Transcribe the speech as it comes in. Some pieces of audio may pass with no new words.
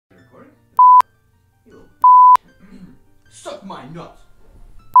Suck my nuts.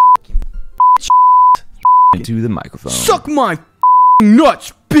 Into the microphone. Suck my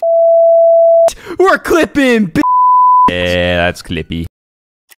nuts, bitch. We're clipping, bitch. Yeah, that's clippy.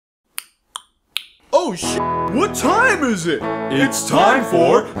 Oh shit! What time is it? It's time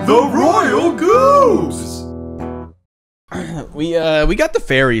for the Royal Goobs. We got the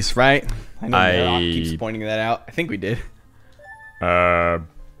fairies, right? I know Doc keeps pointing that out. I think we did.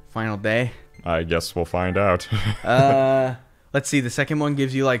 Final day. I guess we'll find out. Let's see. The second one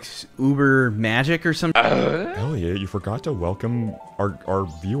gives you like uber magic or something. Elliot, you forgot to welcome our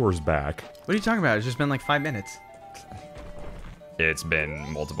viewers back. What are you talking about? It's just been like 5 minutes. It's been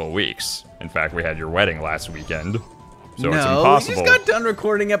multiple weeks. In fact, we had your wedding last weekend. So no, it's impossible. we just got done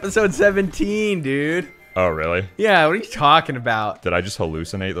recording episode 17, dude. Oh, really? Yeah, what are you talking about? Did I just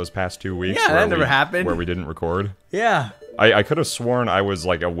hallucinate those past 2 weeks? Yeah, that never happened. Where we didn't record? Yeah. I could have sworn I was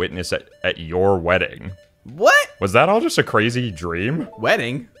like a witness at your wedding. What? Was that all just a crazy dream?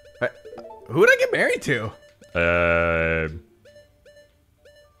 Wedding? Who did I get married to?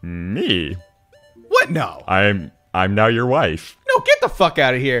 Me. What? No. I'm now your wife. No, get the fuck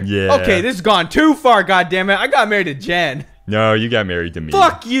out of here. Yeah. Okay, this has gone too far, goddammit. I got married to Jen. No, you got married to me.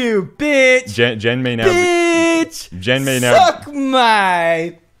 Fuck you, bitch. Jen may now bitch. Jen may now suck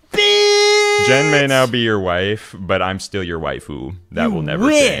my bitch. Jen may now be your wife, but I'm still your waifu. That will never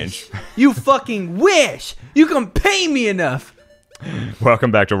change. You fucking wish. You can pay me enough.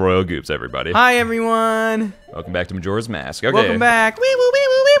 Welcome back to Royal Goobs, everybody. Hi, everyone. Welcome back to Majora's Mask. Okay. Welcome back. Wee woo wee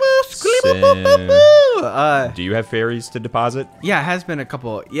woo wee woo. Sklee boo boo boo boo. Do you have fairies to deposit? Yeah, it has been a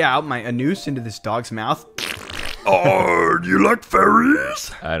couple. Yeah, out my noose into this dog's mouth. Oh, do you like fairies?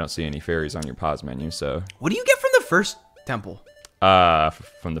 I don't see any fairies on your pause menu, so. What do you get from the first temple?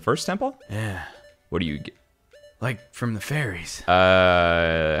 From the first temple? Yeah. What do you get? Like, from the fairies.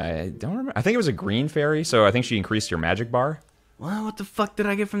 I don't remember. I think it was a green fairy, so I think she increased your magic bar. Well, what the fuck did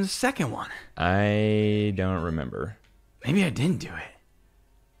I get from the second one? I don't remember. Maybe I didn't do it.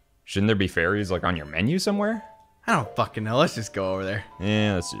 Shouldn't there be fairies, like, on your menu somewhere? I don't fucking know. Let's just go over there.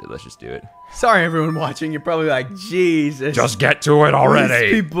 Yeah, let's just do it. Sorry, everyone watching. You're probably like, Jesus. Just get to it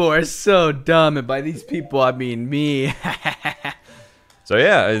already. These people are so dumb. And by these people, I mean me. So,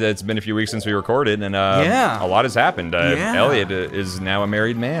 yeah, it's been a few weeks since we recorded, and yeah, a lot has happened. Yeah. Elliot is now a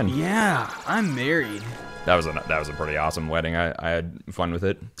married man. Yeah, I'm married. That was a pretty awesome wedding. I had fun with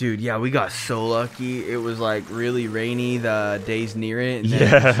it. Dude, yeah, we got so lucky. It was like really rainy the days near it. And then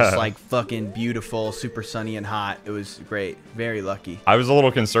it was just like fucking beautiful, super sunny and hot. It was great. Very lucky. I was a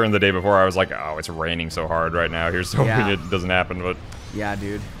little concerned the day before. I was like, oh, it's raining so hard right now. Here's hoping it doesn't happen. But yeah,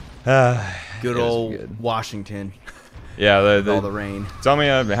 dude. Good old Washington. Yeah, all the rain. Tell me,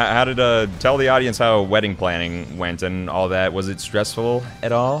 how did tell the audience how wedding planning went and all that? Was it stressful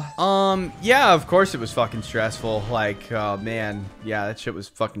at all? Yeah, of course it was fucking stressful. Like, oh man, yeah, that shit was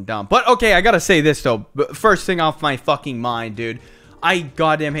fucking dumb. But okay, I gotta say this though. First thing off my fucking mind, dude. I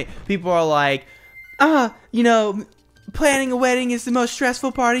goddamn hate. People are like, you know, planning a wedding is the most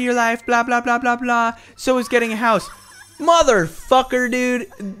stressful part of your life. Blah blah blah blah blah. So is getting a house. Motherfucker,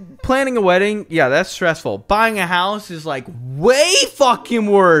 dude. Planning a wedding, yeah, that's stressful. Buying a house is like way fucking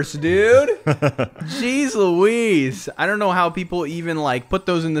worse, dude. Jeez Louise. I don't know how people even like put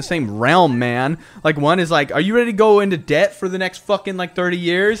those in the same realm, man. Like one is like, are you ready to go into debt for the next fucking like 30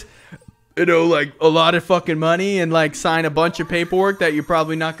 years? You know, like a lot of fucking money and like sign a bunch of paperwork that you're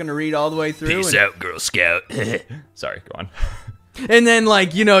probably not going to read all the way through. Peace out, Girl Scout. Sorry, go on. And then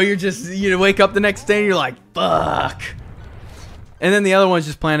like, you know, you're just, you wake up the next day and you're like, fuck. And then the other one's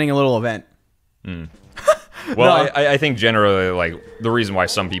just planning a little event. Well, no. I think generally, like, the reason why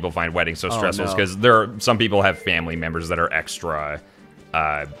some people find weddings so stressful is because some people have family members that are extra,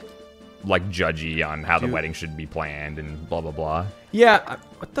 like, judgy on how the wedding should be planned and blah, blah, blah. Yeah,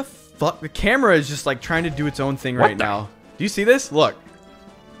 what the fuck? The camera is just, like, trying to do its own thing right now. Do you see this? Look.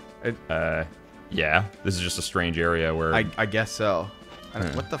 Yeah, this is just a strange area where... I guess so.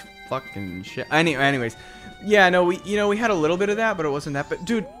 What the fucking shit? Anyways. Yeah, no, we had a little bit of that, but it wasn't that. But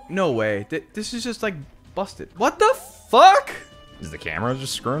dude, no way. This is just like busted. What the fuck? Is the camera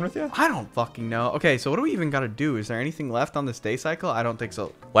just screwing with you? I don't fucking know. Okay, so what do we even got to do? Is there anything left on this day cycle? I don't think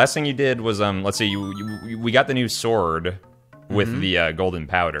so. Last thing you did was let's see, we got the new sword with the golden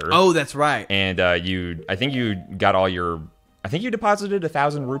powder. Oh, that's right. And I think you got all your. I think you deposited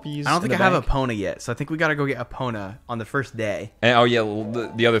 1,000 rupees. I don't think I have Epona yet, so I think we gotta go get Epona on the first day. And, oh yeah,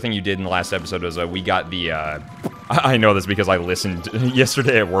 the other thing you did in the last episode was we got the. I know this because I listened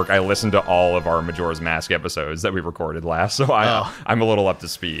yesterday at work. I listened to all of our Majora's Mask episodes that we recorded last, so I'm a little up to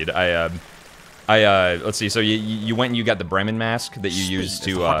speed. Let's see. So you went and you got the Bremen mask that you used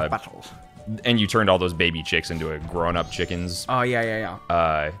to and you turned all those baby chicks into grown-up chickens. Oh yeah.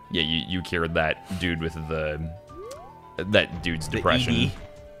 Yeah, you cured that dude with that dude's depression.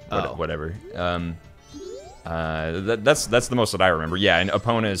 Whatever. That's the most that I remember. Yeah, and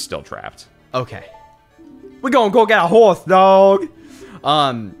Epona is still trapped. Okay. We're gonna go get a horse, dog.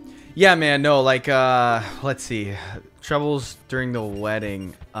 Yeah, man. No, like, let's see. Troubles during the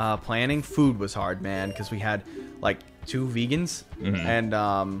wedding. Planning food was hard, man, because we had like 2 vegans, and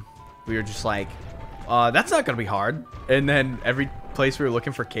we were just like, that's not gonna be hard. And then every place we were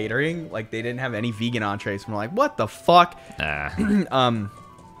looking for catering, like they didn't have any vegan entrees. And we're like, what the fuck? And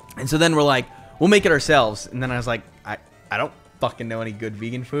so then we're like, we'll make it ourselves. And then I was like, I don't fucking know any good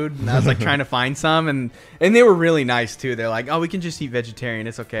vegan food. And I was like trying to find some, and they were really nice too. They're like, oh, we can just eat vegetarian,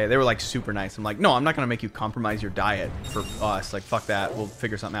 it's okay. They were like super nice. I'm like, no, I'm not gonna make you compromise your diet for us. Like, fuck that, we'll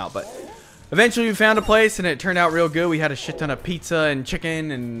figure something out. But eventually we found a place, and it turned out real good. We had a shit ton of pizza and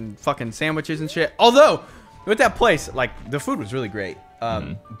chicken and fucking sandwiches and shit. Although with that place, like, the food was really great.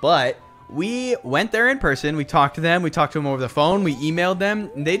 But we went there in person. We talked to them. We talked to them over the phone. We emailed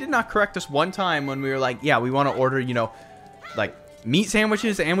them. And they did not correct us one time when we were like, yeah, we want to order, you know, like meat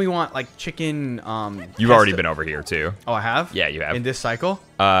sandwiches, and we want like chicken. You've already been over here too. Oh, I have? Yeah, you have. In this cycle?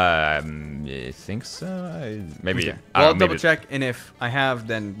 I think so. Maybe. Okay. Well, double check, and if I have,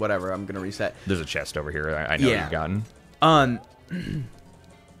 then whatever. I'm gonna reset. There's a chest over here. I know you've gotten.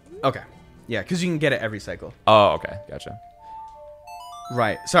 Okay. Yeah, because you can get it every cycle. Oh, okay. Gotcha.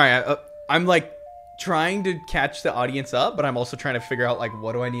 Right. Sorry, I'm like trying to catch the audience up, but I'm also trying to figure out like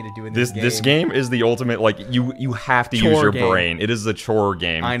what do I need to do in this game. This game is the ultimate, like, you have to use your brain. It is the chore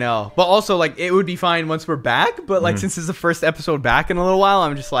game. I know, but also like it would be fine once we're back, but like since it's the first episode back in a little while,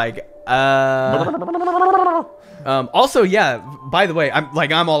 I'm just like also, yeah, by the way,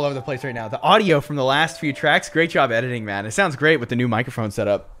 I'm all over the place right now. The audio from the last few tracks, great job editing, man. It sounds great with the new microphone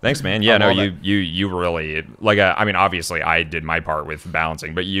setup. Thanks, man. Yeah, no, you really, like, I mean, obviously I did my part with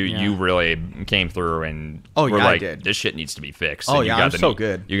balancing, but you really came through and were like, I did. This shit needs to be fixed. Oh, and yeah, I'm so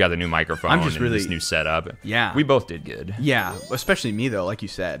good. You got the new microphone. I'm just really this new setup. Yeah, we both did good. Yeah, especially me though, like you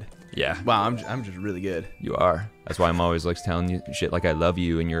said. Yeah. Wow, I'm just really good. You are. That's why I'm always like telling you shit like I love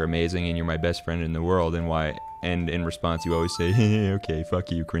you and you're amazing and you're my best friend in the world, and why. And in response, you always say, okay,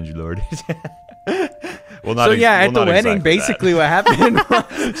 fuck you, cringe lord. Well, not so yeah, at the wedding, exactly basically what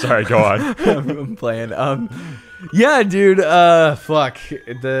happened. Sorry, go on. I'm playing. Yeah, dude. Fuck.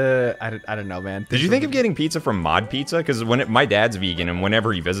 I don't know, man. Did you think of getting pizza from Mod Pizza? Because my dad's vegan, and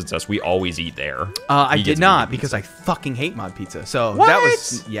whenever he visits us, we always eat there. I did not, because I fucking hate Mod Pizza. So that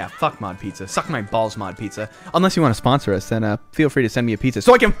was, yeah, fuck Mod Pizza. Suck my balls, Mod Pizza. Unless you want to sponsor us, then feel free to send me a pizza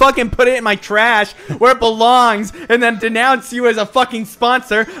so I can fucking put it in my trash where it belongs, and then denounce you as a fucking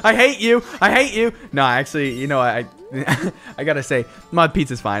sponsor. I hate you. I hate you. No, actually, you know, I gotta say, Mod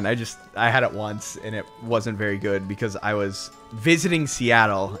Pizza's fine. I had it once, and it wasn't very good because I was visiting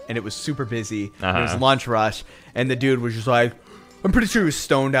Seattle, and it was super busy. It was lunch rush, and the dude was just like, I'm pretty sure he was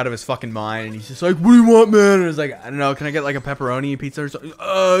stoned out of his fucking mind, and he's just like, what do you want, man? And I was like, I don't know, can I get like a pepperoni pizza or something?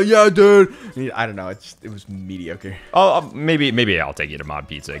 Yeah, dude. I don't know, it was mediocre. Oh, maybe I'll take you to Mod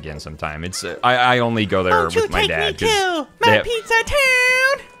Pizza again sometime. It's I only go there with my dad. Won't you take me to Mod Pizza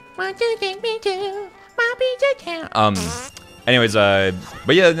Town? Won't you take me to Mod Pizza Town? Anyways,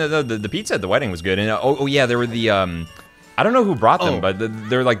 but yeah, the pizza at the wedding was good, and oh yeah, there were the I don't know who brought them, but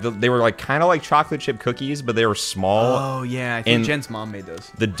they were like kind of like chocolate chip cookies, but they were small. Oh yeah, I think Jen's mom made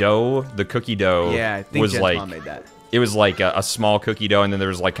those. The dough, the cookie dough, yeah, I think was Jen's like mom made that. It was like a small cookie dough, and then there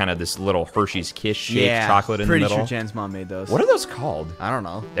was like kind of this little Hershey's Kiss shaped chocolate in the middle. Pretty sure Jen's mom made those. What are those called? I don't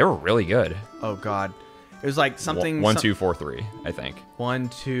know. They were really good. Oh god, it was like something. 1, 2, 4, 3, I think. 1,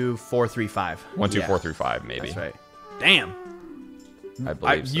 2, 4, 3, 5. 1, 2, 4, 3, 5, maybe. That's right. Damn. I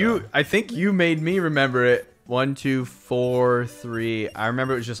believe so. I think you made me remember it. 1, 2, 4, 3. I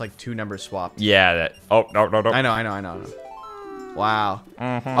remember it was just like 2 numbers swapped. Yeah. That. Oh no. I know. Wow.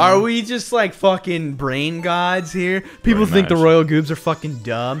 Are we just like fucking brain gods here? People think the Royal Goobs are fucking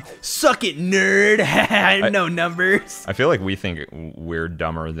dumb. Suck it, nerd. I know numbers. I feel like we think we're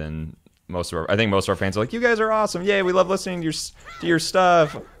dumber than most of our. I think most of our fans are like, you guys are awesome. Yay, we love listening to your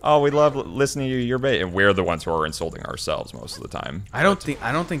stuff. Oh, we love listening to your bait. And we're the ones who are insulting ourselves most of the time. I don't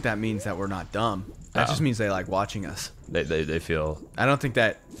think that means that we're not dumb. That just means they like watching us. They feel. I don't think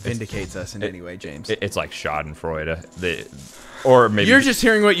that vindicates us in any way, James. It's like Schadenfreude. Or maybe you're just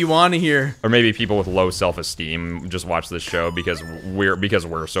hearing what you want to hear. Or maybe people with low self-esteem just watch this show because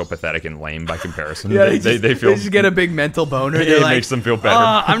we're so pathetic and lame by comparison. Yeah, they feel. They just get a big mental boner. It makes them feel better.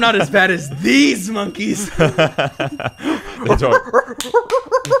 I'm not as bad as these monkeys. They don't.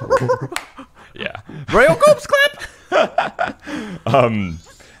 Yeah. Royal Goobs clip.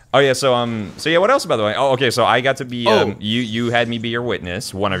 Oh yeah, so yeah, what else by the way? Oh, okay, so I got to be you had me be your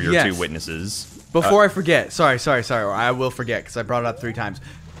witness, one of your two witnesses. Before I forget, sorry, or I will forget because I brought it up 3 times.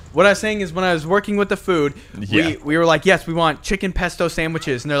 What I was saying is when I was working with the food, we were like, yes, we want chicken pesto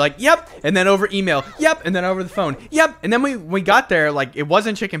sandwiches. And they're like, yep. And then over email, yep. And then over the phone, yep. And then we got there, like, it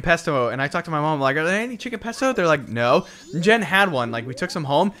wasn't chicken pesto. And I talked to my mom, like, are there any chicken pesto? They're like, no. And Jen had one. Like, we took some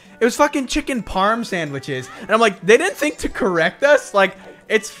home. It was fucking chicken parm sandwiches. And I'm like, they didn't think to correct us? Like,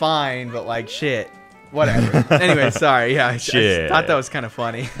 it's fine, but, like, shit. Whatever. Anyway, sorry. Yeah, I thought that was kind of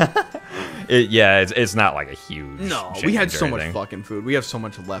funny. It's not like a huge. No, we had so much fucking food. We have so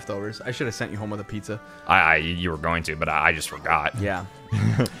much leftovers. I should have sent you home with a pizza. You were going to, but I just forgot. Yeah.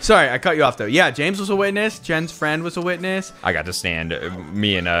 Sorry, I cut you off though. Yeah, James was a witness. Jen's friend was a witness. I got to stand.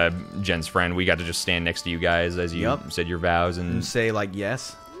 Me and Jen's friend, we got to just stand next to you guys as you said your vows and say like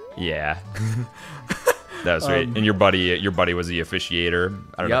yes. Yeah. That was right. And your buddy was the officiator.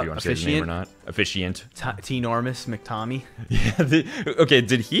 I don't know if you want to say his name or not. Officiant. T-Normus McTommy. Yeah. Okay,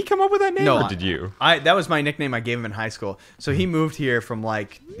 did he come up with that name or did you? That was my nickname I gave him in high school. So he moved here from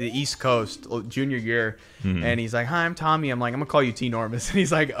like the East Coast junior year. And he's like, hi, I'm Tommy. I'm like, I'm going to call you T-Normus. And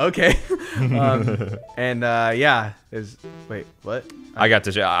he's like, okay. Yeah. Wait, what?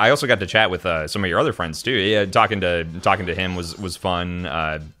 I also got to chat with some of your other friends too. Yeah, talking to him was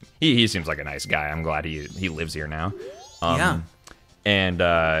fun. He seems like a nice guy. I'm glad he lives here now. And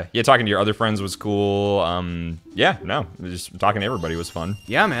talking to your other friends was cool. Just talking to everybody was fun.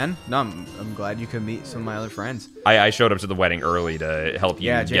 Yeah, man. No, I'm glad you could meet some of my other friends. I showed up to the wedding early to help you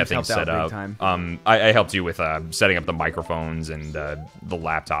get things set up. I helped you with setting up the microphones and the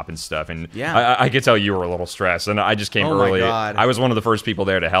laptop and stuff. And I could tell you were a little stressed. And I just came early. I was one of the first people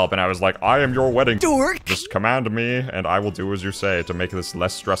there to help. And I was like, I am your wedding dork. Just command me, and I will do as you say to make this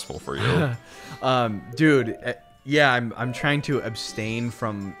less stressful for you. Dude. Yeah, I'm trying to abstain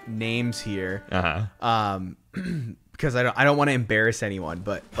from names here. Because I don't want to embarrass anyone,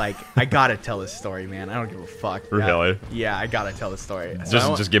 but like I gotta tell this story, man. I don't give a fuck. Really? Yeah, I gotta tell this story.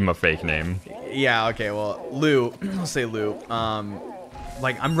 Just give him a fake name. Yeah. Okay. Well, Lou. I'll say Lou.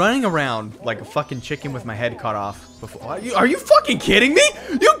 Like I'm running around like a fucking chicken with my head cut off. Are you fucking kidding me?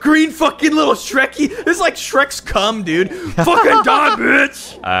 You green fucking little Shreky. This is like Shrek's cum, dude. Fucking die,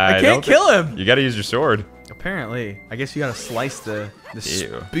 bitch. I can't kill him. You gotta use your sword. Apparently. I guess you gotta slice the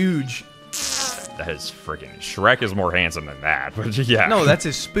spooge. That is freaking... Shrek is more handsome than that, but yeah. No, that's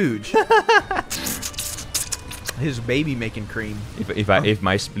his spooge. His baby making cream. If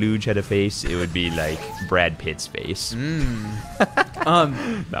my splooge had a face, it would be like Brad Pitt's face. Not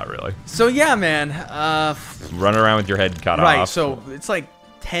really. So yeah, man. Run around with your head cut off. Right, so it's like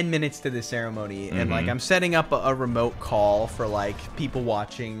 10 minutes to the ceremony, and like I'm setting up a remote call for like people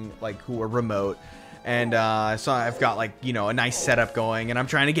watching, like who are remote. And so I've got like, you know, a nice setup going, and I'm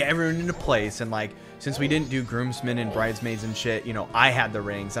trying to get everyone into place. And like, since we didn't do groomsmen and bridesmaids and shit, you know, I had the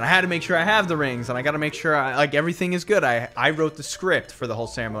rings, and I had to make sure I have the rings, and I got to make sure like everything is good. I wrote the script for the whole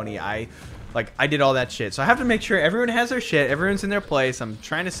ceremony. I did all that shit. So I have to make sure everyone has their shit, everyone's in their place. I'm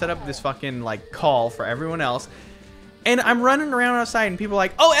trying to set up this fucking like call for everyone else. And I'm running around outside, and people are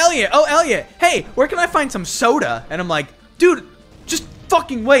like, oh, Elliot, hey, where can I find some soda? And I'm like, dude, just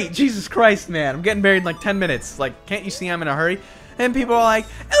fucking wait. Jesus Christ, man. I'm getting married in like 10 minutes. Like, can't you see I'm in a hurry? And people are like,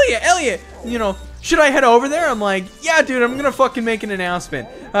 Elliot, you know, should I head over there? I'm like, yeah, dude, I'm gonna fucking make an announcement.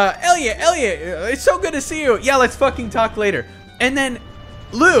 Elliot, it's so good to see you. Yeah, let's fucking talk later. And then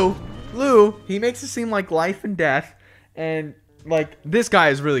Lou, he makes it seem like life and death. And like, this guy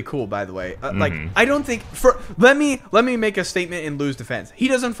is really cool, by the way. Like, I don't think let me make a statement in Lou's defense. He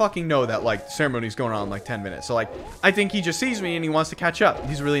doesn't fucking know that like the ceremony's going on in like 10 minutes. So like, I think he just sees me and he wants to catch up.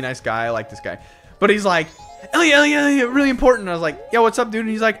 He's a really nice guy. I like this guy. But he's like, Elliot, really important. And I was like, yeah, what's up, dude? And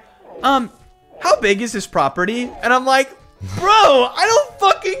he's like, how big is this property? And I'm like, bro, I don't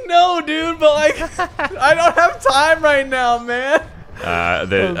fucking know, dude. But like, I don't have time right now, man.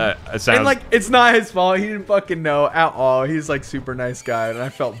 It sounds... And like, it's not his fault. He didn't fucking know at all. He's like super nice guy, and I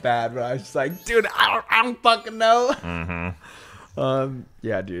felt bad, but I was just like, dude, I don't fucking know.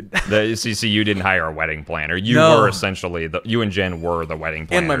 Yeah, dude. See, you didn't hire a wedding planner. You were essentially you and Jen were the wedding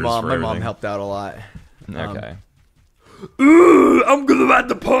planners. And my mom helped out a lot. Okay. Ooh, I'm gonna ride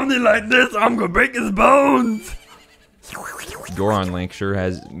the pony like this. I'm gonna break his bones. Goron Link sure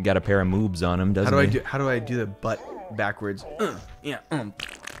has got a pair of moobs on him, doesn't he? How do I do the butt backwards?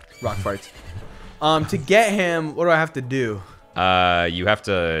 Rock farts. To get him, what do I have to do? You have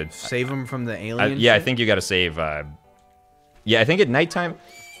to save him from the alien. I think you got to save. Yeah, I think at nighttime,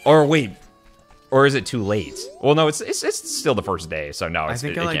 or wait, or is it too late? Well, no, it's still the first day, so no. I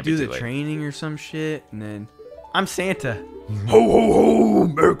think I like do the training or some shit, and then. I'm Santa. Ho ho ho!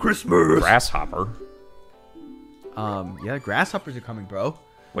 Merry Christmas. Grasshopper. Yeah, grasshoppers are coming, bro.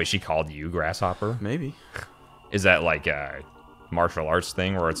 Wait, she called you Grasshopper? Maybe. Is that like a martial arts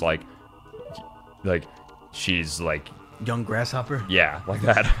thing where it's like she's like Young grasshopper? yeah, like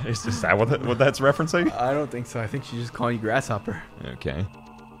that? Is that what that's referencing? I don't think so. I think she's just calling you grasshopper. Okay.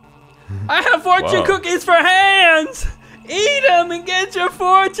 I have fortune cookies for hands. Eat them and get your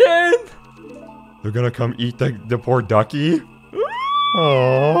fortune. They're gonna come eat the poor ducky.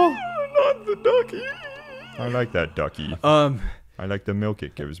 Oh, not the ducky. I like that ducky. I like the milk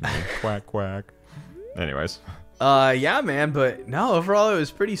it gives me. Quack quack. Anyways. Yeah, man, but no, overall it was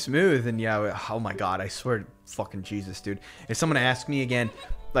pretty smooth, and yeah, oh my god, I swear to fucking Jesus, dude. If someone asked me again,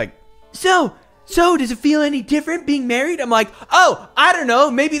 like, so does it feel any different being married? I'm like, oh, I don't know,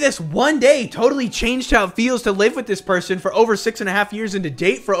 maybe this one day totally changed how it feels to live with this person for over 6.5 years and to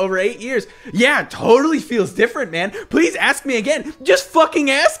date for over 8 years. Yeah, it totally feels different, man. Please ask me again. Just fucking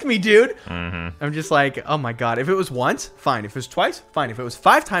ask me, dude. I'm just like, oh my god. If it was once, fine. If it was twice, fine. If it was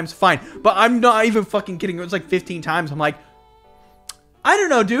 5 times, fine. But I'm not even fucking kidding. It was like 15 times. I'm like, I don't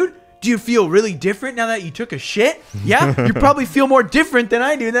know, dude. Do you feel really different now that you took a shit? Yeah? You probably feel more different than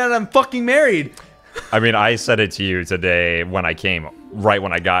I do now that I'm fucking married. I mean, I said it to you today when I came, right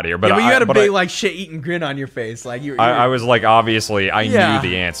when I got here. But, yeah, but you had a big, like, shit-eating grin on your face. Like I was like, obviously, I knew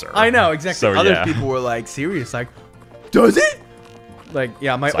the answer. I know, exactly. So, other people were, like, serious. Like, does it? Like,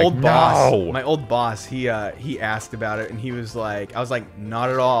 yeah, my old boss, he asked about it, and he was like, I was like,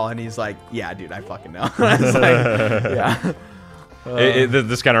 not at all. And he's like, yeah, dude, I fucking know. I was like, yeah.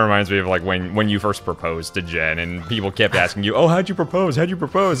 This kind of reminds me of like when you first proposed to Jen and people kept asking you, oh, how'd you propose? How'd you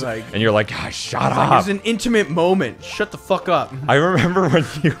propose? Like, and you're like, gosh, shut up. Like, it was an intimate moment. Shut the fuck up. I remember when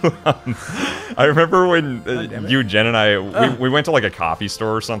you, Jen, and I, we went to like a coffee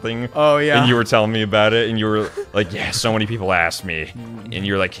store or something. Oh, yeah. And you were telling me about it, and you were like, yeah, so many people asked me. And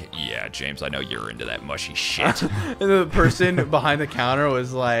you're like, yeah, James, I know you're into that mushy shit. And the person behind the counter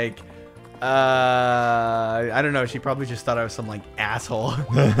was like, I don't know. She probably just thought I was some like asshole.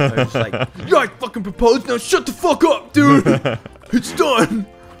 I was like, yeah, I fucking proposed. Now shut the fuck up, dude. It's done.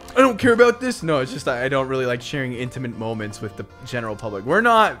 I don't care about this. No, it's just I don't really like sharing intimate moments with the general public. We're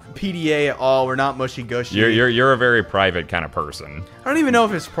not PDA at all. We're not mushy gushy. You're a very private kind of person. I don't even know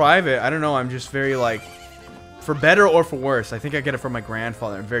if it's private. I don't know. I'm just very like, for better or for worse. I think I get it from my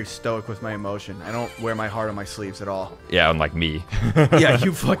grandfather. I'm very stoic with my emotion. I don't wear my heart on my sleeves at all. Yeah, unlike me. Yeah,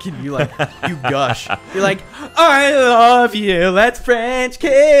 you gush. You're like, I love you. Let's French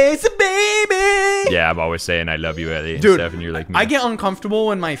kiss, baby. Yeah, I'm always saying I love you, Elliot. Dude, and stuff, and you're like me. I get uncomfortable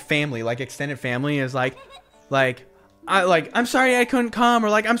when my family, like extended family, is like, I'm sorry I couldn't come,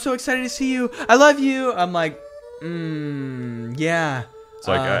 or like, I'm so excited to see you. I love you. I'm like, yeah.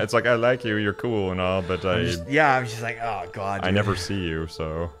 It's like I like you, you're cool and all, but I'm just like, oh god, dude. I never see you,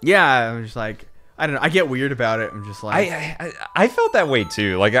 so yeah, I'm just like, I don't know, I get weird about it. I'm just like, I felt that way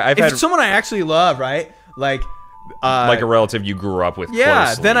too. Like if it's someone I actually love, right? Like a relative you grew up with. Yeah,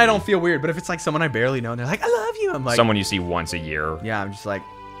 closely. Then I don't feel weird. But if it's like someone I barely know and they're like, I love you, I'm like, someone you see once a year. Yeah, I'm just like,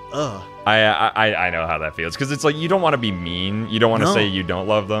 ugh. I know how that feels, because it's like you don't want to be mean, you don't want to say you don't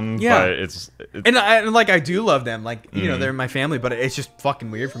love them, but it's and I do love them, like you know, they're my family, but it's just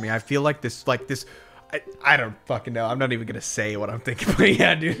fucking weird for me. I feel like this I don't fucking know. I'm not even gonna say what I'm thinking, but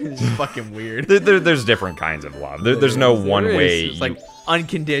yeah, dude, it's just fucking weird. There's different kinds of love. There's no one way. It's like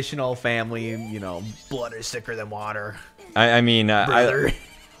unconditional family, you know, blood is thicker than water. I mean,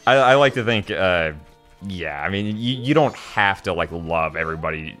 I like to think. Yeah, I mean, you don't have to like love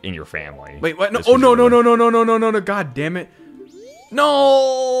everybody in your family. Wait, what? No! Oh no! God damn it!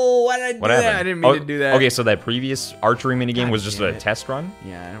 No! Why did I do that? I didn't mean to do that. Okay, so that previous archery minigame was just a test run?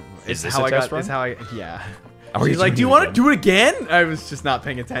 Yeah. I don't, is this a test run? Yeah. Oh, she's like, do you want to do it again? I was just not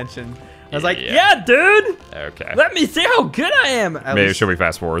paying attention. I was like, yeah, dude! Okay. Let me see how good I am! Maybe, should we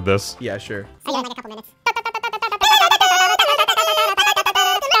fast forward this? Yeah, sure. See you in like a couple minutes.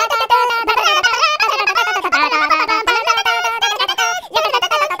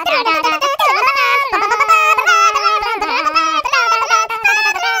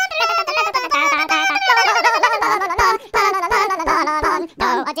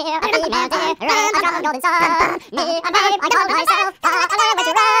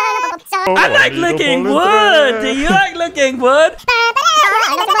 I like licking wood! Do you like licking wood?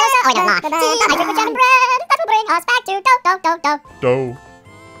 Dough.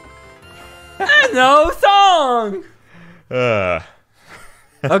 No song!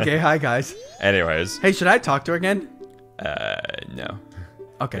 Okay, hi guys. Anyways. Hey, should I talk to her again? No.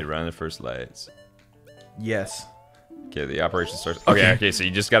 Okay. Hey, run the first lights. Yes. Okay, the operation starts. Okay, so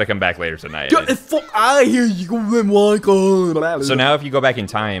you just got to come back later tonight. Get the fuck out of here, you go. So now if you go back in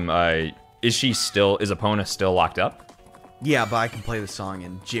time, is Epona still locked up? Yeah, but I can play the song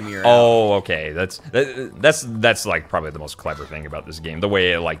and Jimmy her out. Oh, okay. That's like probably the most clever thing about this game. The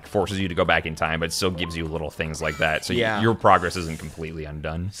way it like forces you to go back in time, but it still gives you little things like that. So your progress isn't completely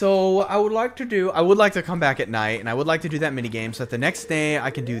undone. So what I would like to come back at night, and I would like to do that mini game so that the next day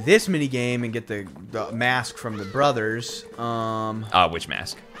I can do this mini game and get the mask from the brothers. Which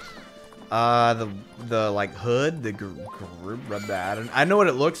mask? The like hood, the I know what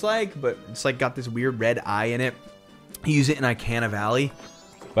it looks like, but it's like got this weird red eye in it. Use it in Icana Valley.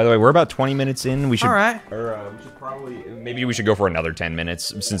 By the way, we're about 20 minutes in. We should. All right. Or we should probably. Maybe we should go for another 10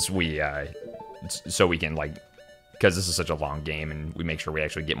 minutes since we. So we can like, because this is such a long game, and we make sure we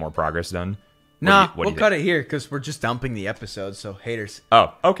actually get more progress done. Nah, we'll cut it here because we're just dumping the episode. So haters.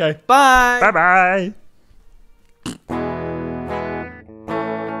 Oh, okay. Bye. Bye bye.